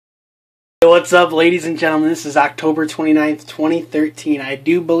What's up, ladies and gentlemen? This is October 29th, 2013. I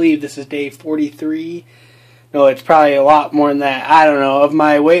do believe this is day 43. No, it's probably a lot more than that. I don't know. Of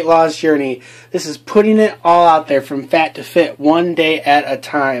my weight loss journey. This is putting it all out there from fat to fit, one day at a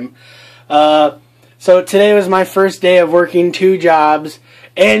time. So today was my first day of working 2 jobs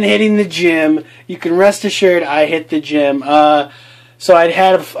and hitting the gym. You can rest assured I hit the gym. So I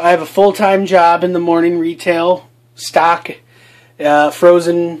have a full-time job in the morning, retail, stock,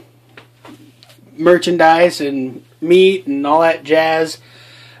 frozen merchandise and meat and all that jazz.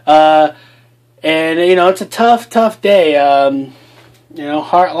 And you know, it's a tough day. You know,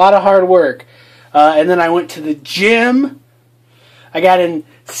 a lot of hard work. And then I went to the gym. I got in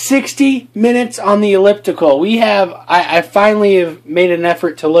 60 minutes on the elliptical. I finally have made an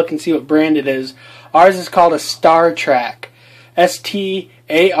effort to look and see what brand it is. Ours is called a StarTrac.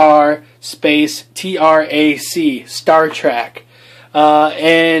 STAR space TRAC. StarTrac.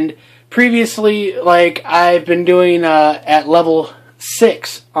 And previously, like, I've been doing at level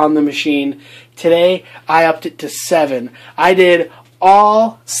 6 on the machine. Today, I upped it to 7. I did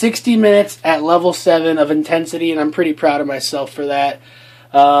all 60 minutes at level 7 of intensity, and I'm pretty proud of myself for that.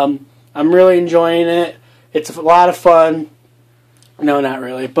 I'm really enjoying it. It's a lot of fun. No, not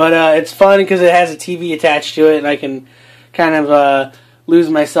really. But it's fun because it has a TV attached to it, and I can kind of lose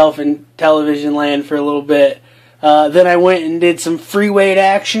myself in television land for a little bit. Then I went and did some free weight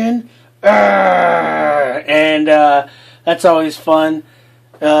action. And that's always fun.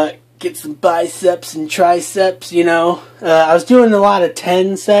 Get some biceps and triceps, you know. I was doing a lot of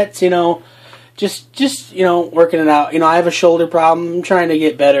 10 sets, you know, just you know, working it out. You know, I have a shoulder problem. I'm trying to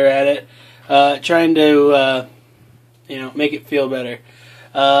get better at it. Trying to you know, make it feel better.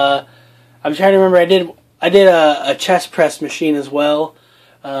 I'm trying to remember. I did a chest press machine as well.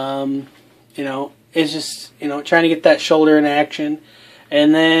 You know, it's just, you know, trying to get that shoulder in action.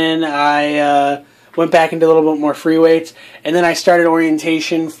 And then I went back into a little bit more free weights. And then I started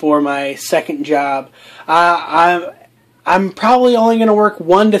orientation for my second job. I'm probably only going to work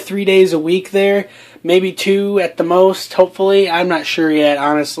 1 to 3 days a week there. Maybe 2 at the most, hopefully. I'm not sure yet,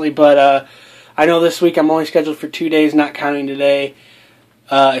 honestly. But I know this week I'm only scheduled for 2 days, not counting today.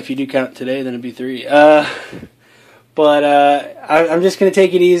 If you do count today, then it'd be 3. But I'm just going to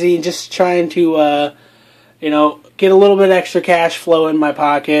take it easy and just trying to, you know, get a little bit extra cash flow in my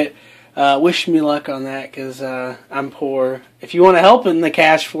pocket. Wish me luck on that, because I'm poor. If you want to help in the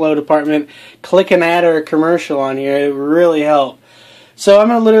cash flow department, click an ad or a commercial on here. It would really help. So I'm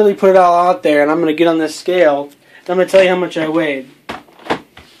going to literally put it all out there, and I'm going to get on this scale, and I'm going to tell you how much I weighed.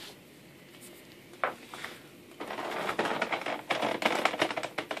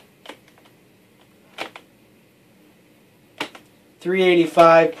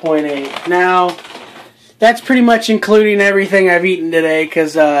 $385.8. Now, that's pretty much including everything I've eaten today,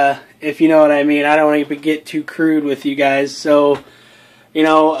 because if you know what I mean, I don't want to get too crude with you guys. So, you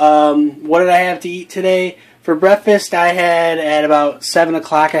know, what did I have to eat today? For breakfast, I had, at about 7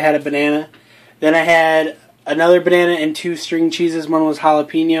 o'clock, I had a banana. Then I had another banana and 2 string cheeses. One was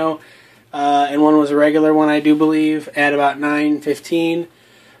jalapeno, and one was a regular one, I do believe, at about 9:15.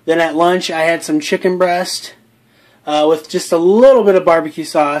 Then at lunch, I had some chicken breast with just a little bit of barbecue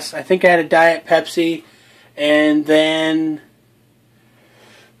sauce. I think I had a Diet Pepsi. And then,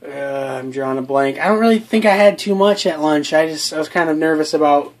 I'm drawing a blank. I don't really think I had too much at lunch. I was kind of nervous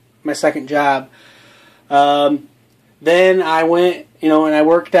about my second job. Then I went, you know, and I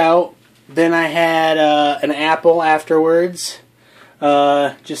worked out. Then I had an apple afterwards,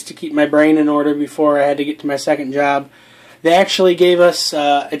 just to keep my brain in order before I had to get to my second job. They actually gave us,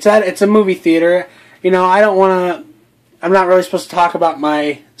 it's a movie theater. You know, I'm not really supposed to talk about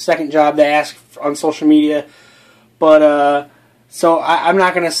my second job. They asked on social media, but so I'm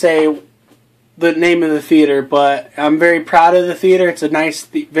not going to say the name of the theater, but I'm very proud of the theater. It's a nice,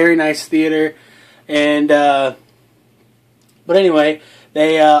 very nice theater, and but anyway,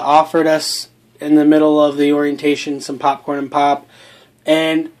 they offered us in the middle of the orientation some popcorn and pop,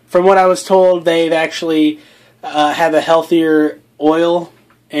 and from what I was told, they've actually have a healthier oil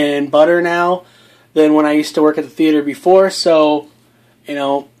and butter now than when I used to work at the theater before. So, you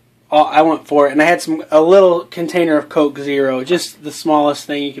know, I went for it, and I had a little container of Coke Zero, just the smallest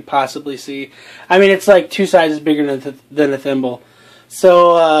thing you could possibly see. I mean, it's like 2 sizes bigger than a thimble.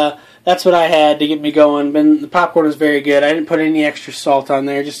 So that's what I had to get me going. But the popcorn was very good. I didn't put any extra salt on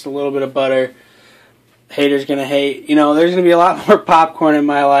there, just a little bit of butter. Haters gonna hate. You know, there's gonna be a lot more popcorn in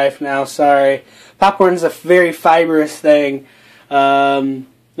my life now. Sorry, popcorn is a very fibrous thing.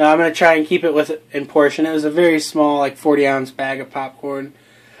 Now I'm going to try and keep it in portion. It was a very small, like 40-ounce bag of popcorn.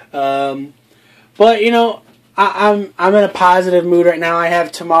 But, you know, I'm in a positive mood right now. I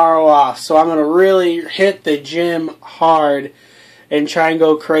have tomorrow off, so I'm gonna really hit the gym hard and try and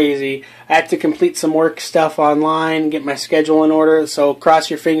go crazy. I have to complete some work stuff online, get my schedule in order. So cross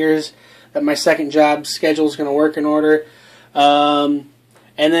your fingers that my second job schedule is gonna work in order. And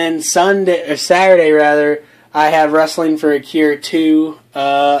then Saturday rather, I have Wrestling for a Cure 2.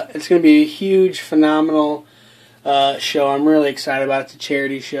 It's gonna be a huge, phenomenal show. I'm really excited about it. It's a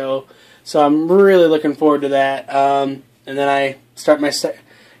charity show. So I'm really looking forward to that. And then I start my,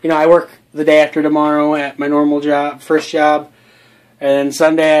 I work the day after tomorrow at my normal job, first job. And then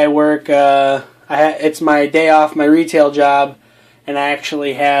Sunday I work, it's my day off, my retail job. And I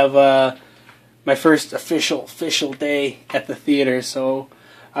actually have my first official day at the theater. So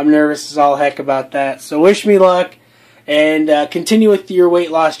I'm nervous as all heck about that. So wish me luck. And continue with your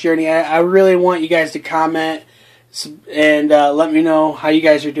weight loss journey. I really want you guys to comment and let me know how you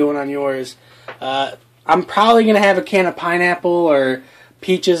guys are doing on yours. I'm probably going to have a can of pineapple or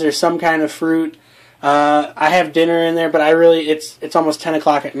peaches or some kind of fruit. I have dinner in there, but it's almost 10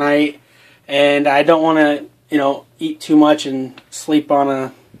 o'clock at night, and I don't want to, eat too much and sleep on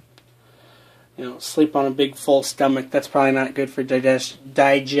a big full stomach. That's probably not good for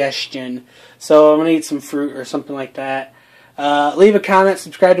digestion. So I'm going to eat some fruit or something like that. Leave a comment,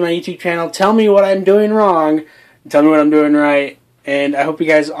 subscribe to my YouTube channel. Tell me what I'm doing wrong. Tell me what I'm doing right. And I hope you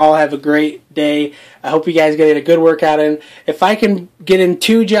guys all have a great day. I hope you guys get a good workout in. If I can get in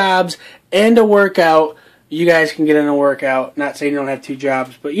 2 jobs and a workout, you guys can get in a workout. Not saying you don't have 2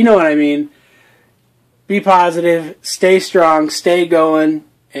 jobs, but you know what I mean. Be positive, stay strong, stay going,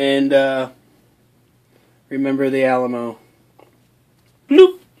 and remember the Alamo.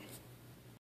 Bloop.